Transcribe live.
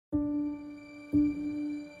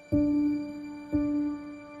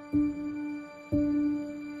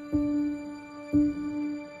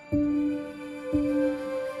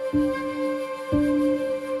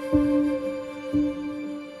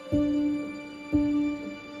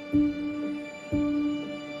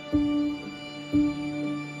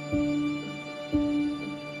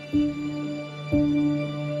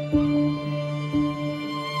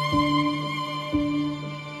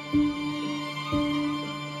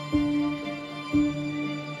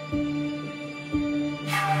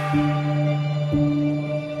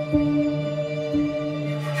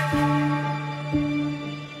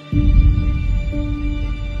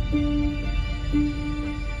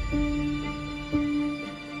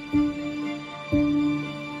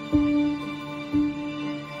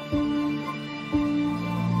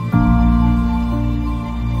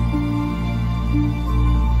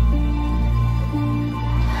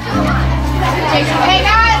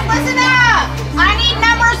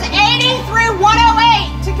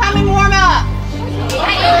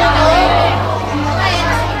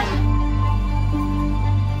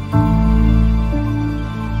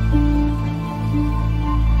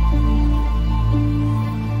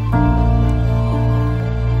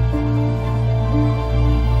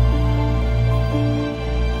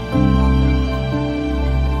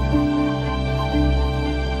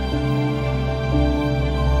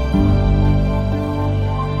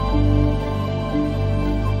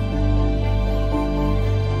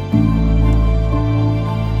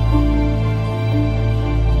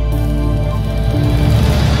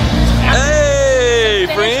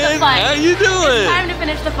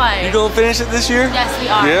quite. You gonna finish it this year? Yes, we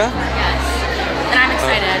are. Yeah? Yes. And I'm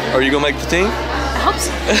excited. Are you gonna make the team? I hope so.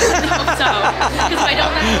 I hope so. Because if I don't,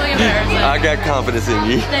 I'm really embarrassed. I got confidence in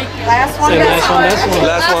you. Thank you. Last one.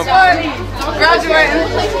 Last one. Graduating.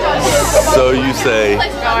 So you say,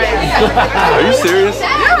 are you serious?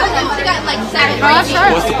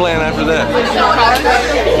 What's the plan after that?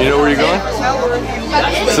 You know where you're going?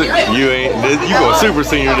 So, you going super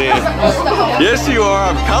senior then. Yes you are,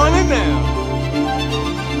 I'm calling it now.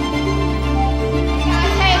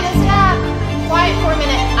 Okay, listen up. Quiet for a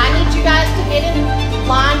minute. I need you guys to get in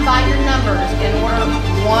line by your numbers in order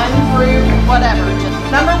 1 through whatever. Just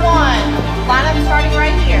number 1. Line up starting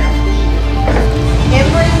right here. In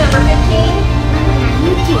room number 15.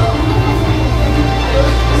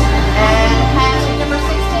 And passing number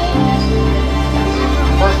 16.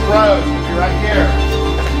 First row, be right here.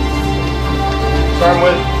 Starting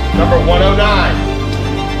with number 109.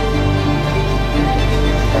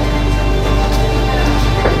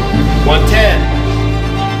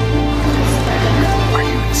 Are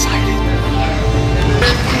you excited?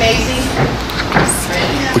 Amazing.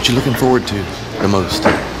 What you looking forward to the most?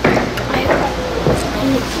 I'm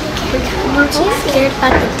just scared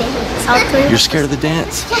about the dance. You're scared of the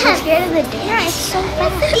dance? Yeah, I'm scared of the dance. Yeah, it's so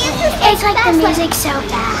bad. It's like the music's so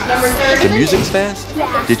bad. The music's fast?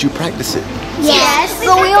 Yeah. Did you practice it? Yes,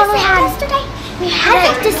 but we only had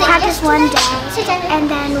practice one day, and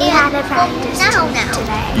then we had to practice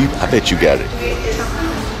today. I bet you got it.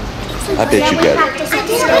 I bet you got it. I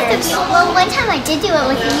did it with the, well, one time I did do it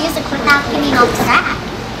with the music without getting off track.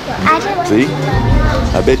 I did. See?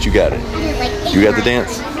 I bet you got it. You got the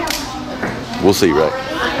dance? We'll see, right?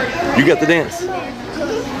 You got the dance?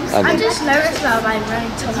 I'm just nervous about my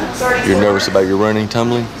running tumbling. You're nervous about your running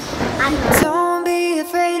tumbling? Don't be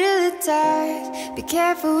afraid of the dark. Be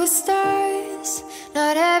careful with stars.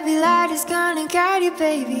 Not every light is gonna guide you,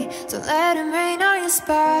 baby. Don't let them rain on your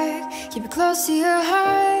spark. Keep it close to your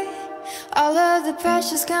heart. All of the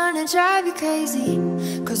pressure's gonna drive you crazy.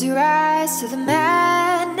 Cause you rise to the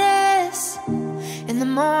madness. In the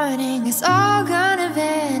morning it's all gonna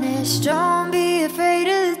vanish. Don't be afraid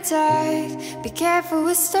of the dark. Be careful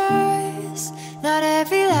with stars. Not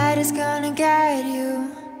every light is gonna guide you.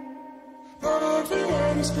 Not every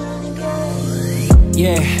light is gonna guide you.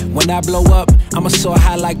 Yeah, when I blow up, I'ma soar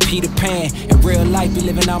high like Peter Pan. In real life, be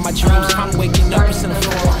living all my dreams. If I'm waking up, it's in a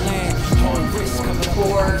foreign land. Whole wrist covered up.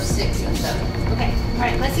 4, 6, and 7. Okay.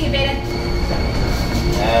 Alright, let's see you, Beta.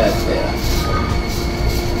 That's it.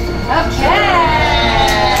 Okay.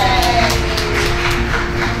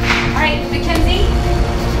 Alright, Mackenzie.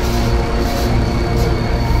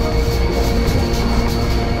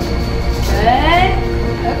 Good.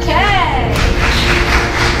 Okay.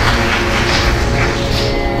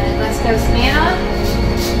 And let's go, Savannah.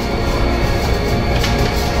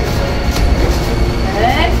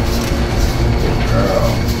 Good.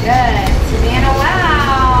 Good. Savannah,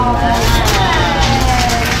 wow. Good.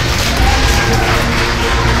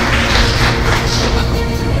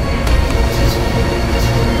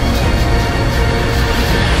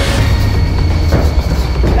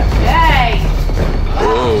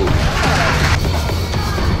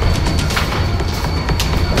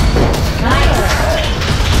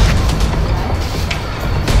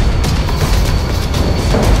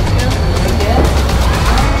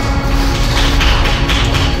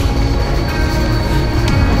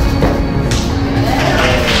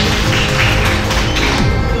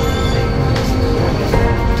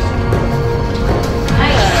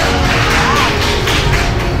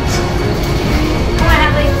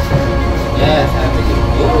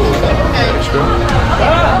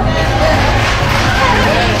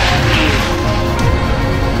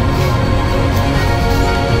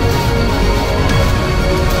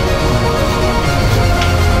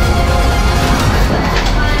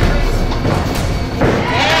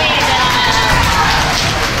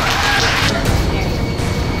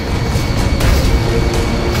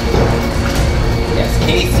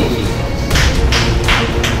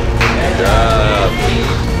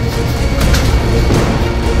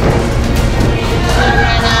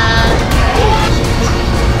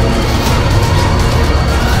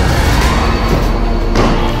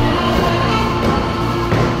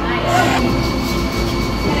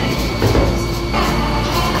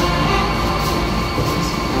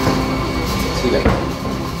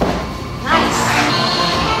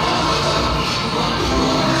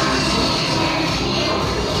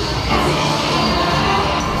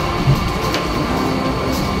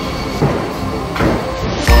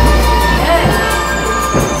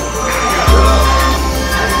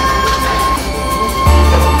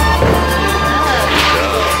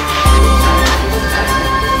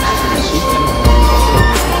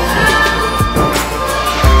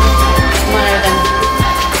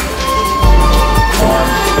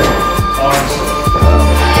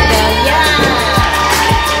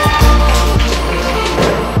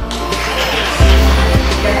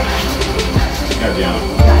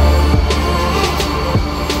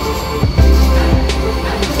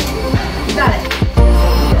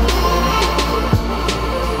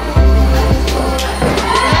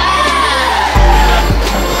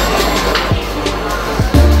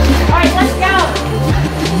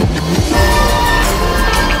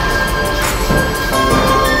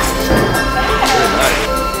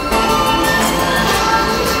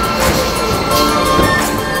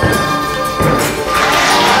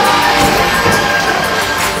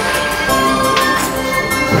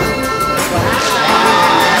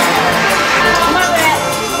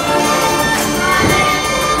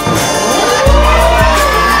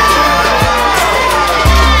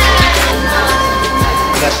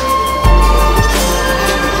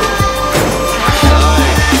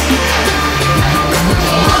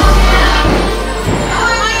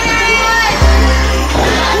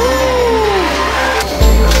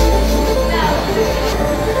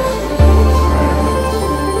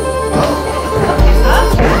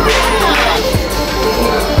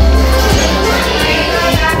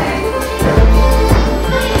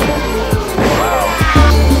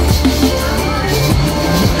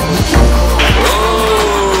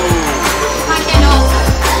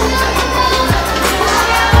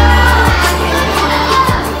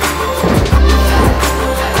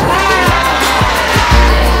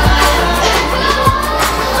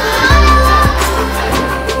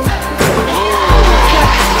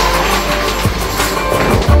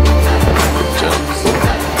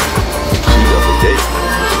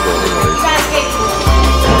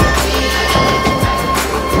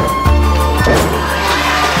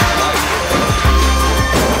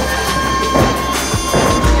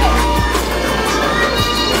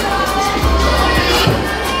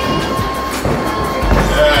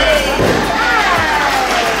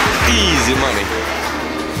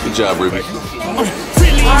 Good job, Ruby.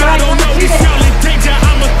 Really, I don't know this y'all in danger.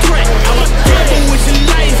 I'm a threat. I'm a gamble with your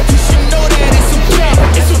life, 'cause you know that it's a bet.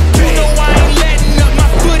 It's a bet. You know I ain't letting up.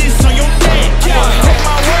 My foot is on your neck. Take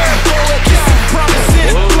my word for it. It's a promise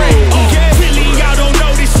and a threat. Okay. Really, I don't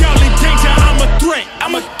know this y'all in danger. I'm a threat.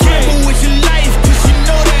 I'm a gamble with your life, 'cause you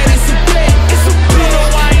know that it's a bet. It's a bet. You know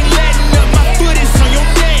I ain't letting up. My foot is on your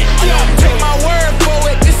neck. Take my word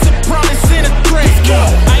for it. It's a promise and a threat.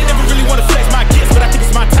 I ain't never really wanna flex my gifts, but I think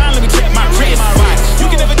it's my time. Let me check my wrist. You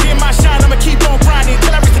can never get my shine. I'ma keep on grinding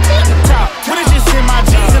till I reach the top. When it's just in my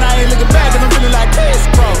jeans and I ain't looking back, and I'm feeling like this,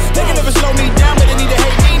 bro. They can never slow me down, but they need to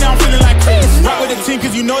hate me. Now I'm feeling like this. Rock with the team,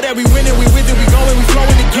 'cause you know that we winning, we with it, we going, we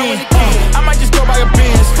flowing again. I might just go by a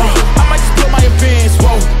Benz. I might just put my advance.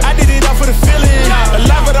 Whoa, I did it all for the feeling.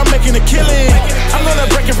 Alive, but I'm making a killing. I'm gonna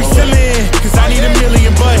break every ceiling, 'cause I need $1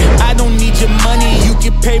 million, but I don't need your money. You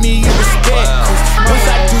can pay me in respect. Once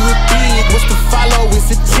I do it big, what's the follow?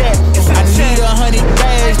 It's a check. I need 100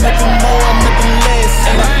 bags, nothing more, nothing less.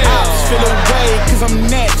 And the ops feel away, 'cause I'm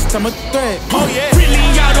next. I'm a threat. Oh yeah. Really,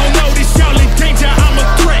 y'all don't know this. Y'all in danger. I'm a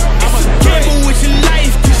threat. I'm a gamble with your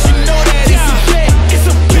life, 'cause you know that it's a bet. It's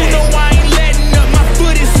a bet. You know I ain't letting up. My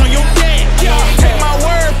foot is on your neck. Take my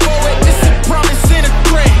word for it. It's a promise and a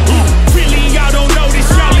threat. Really, y'all don't know this.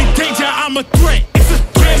 Y'all in danger. I'm a threat. It's a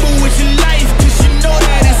gamble with your life, 'cause you know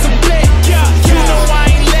that it's a bet. You know I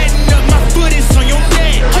ain't letting up. My foot is on your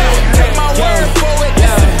neck. Take my word for it.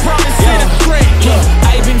 It's a promise and a threat.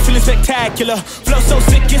 I ain't been feeling spectacular. Flow so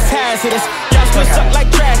sick, it's hazardous. Y'all still suck like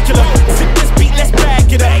Dracula. Sip this beat, let's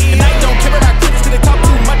back it up. And I don't care about critics, 'cause they talk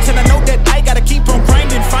too much. And I know that I gotta keep on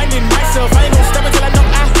grinding, finding myself. I ain't gonna stop until I know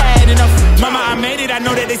I had enough. Mama, I made it. I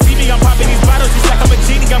know that they see me. I'm popping these bottles just like I'm a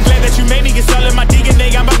genie. I'm glad that you made me. It's all in my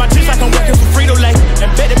DNA. I'm about my chips like I'm working for Frito-Lay. And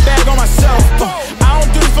bet the bag on myself. I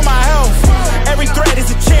don't do this for my health. Every threat is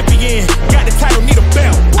a champion. Got the title, need a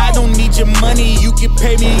belt. I don't need your money. You can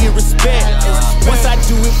pay me in respect. Once I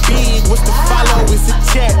do it big, what's the follow? It's a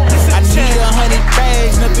check. I need 100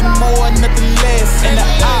 bags, nothing more, nothing less. And the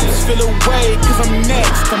ops feel away, 'cause I'm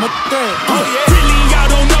next. I'm a threat. Really, y'all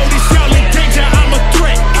don't know this. Y'all in danger. I'm a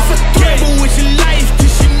threat. It's a gamble with your life,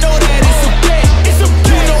 'cause you know that it's a bet. It's a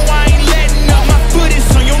bet. You know I ain't letting up. My foot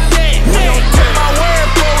is on your neck. Take my word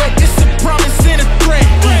for it. It's a promise and a threat.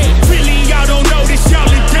 Really, y'all don't know this.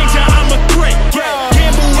 Y'all in danger. I'm a threat.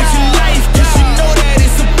 Gamble with your life, 'cause you know that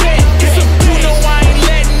it's a bet. It's a bet. You know I ain't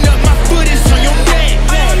letting up. My foot is on your neck.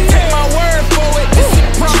 Take my word for it. It's a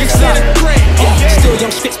promise and a threat. Still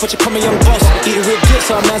young spits, but you're coming young boss. Eating real good,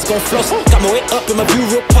 so a man's gon' floss. Got my weight up in my view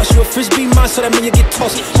real posh. You a frisbee man, so that mean you get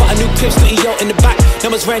tossed. Got a new clip, still yo in the back.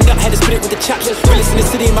 Numbers ran up, had to spit it with the chaps. Realest in the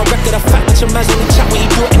city, in my record, I fact. But your man's only chat when he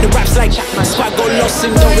do it in the raps like swag go lost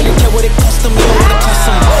and don't really care what it cost them. You don't wanna cost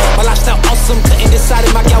them. My lifestyle awesome, couldn't decide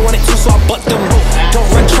if my gal want it too, so I butt them. Don't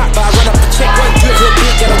run track, but I run up the check. One good, real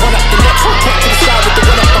big, gotta run up the next. Quick to the side with the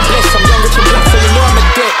run up, I'm blessed. I'm young, rich and black, so you know I'm a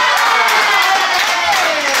dick.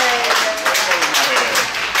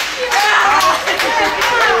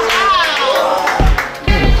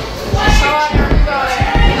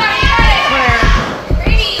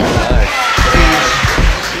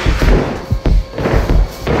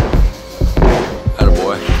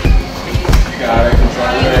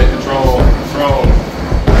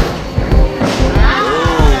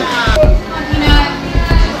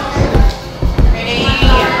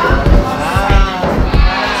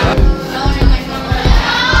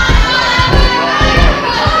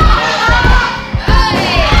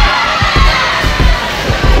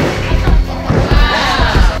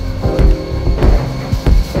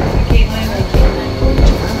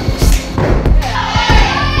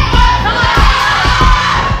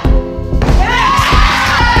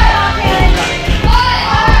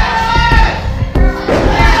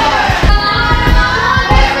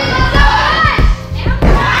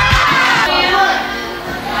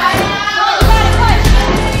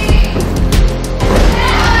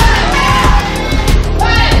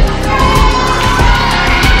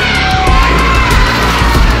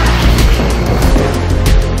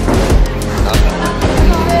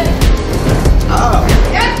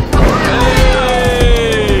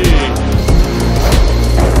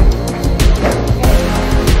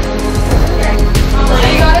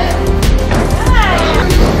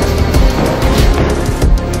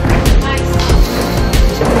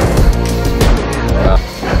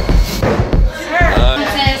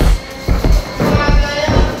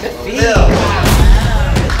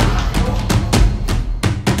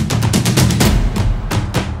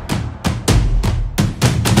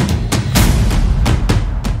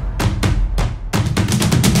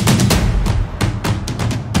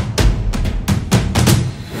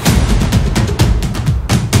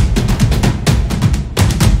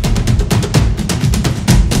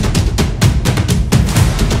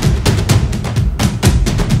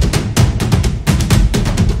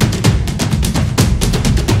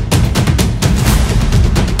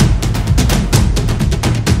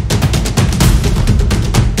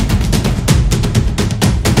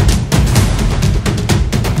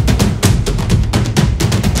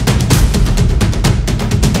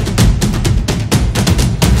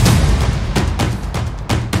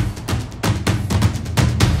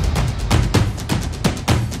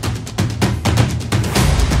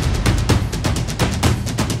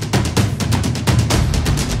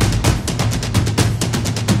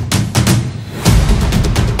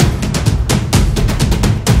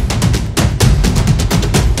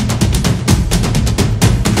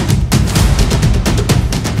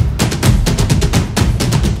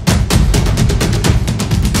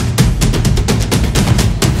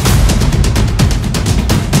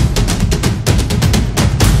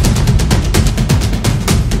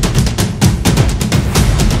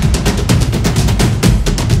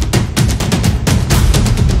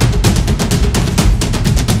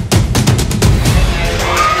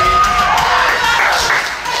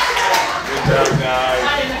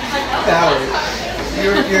 Sally.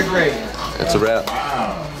 You're great. That's a wrap.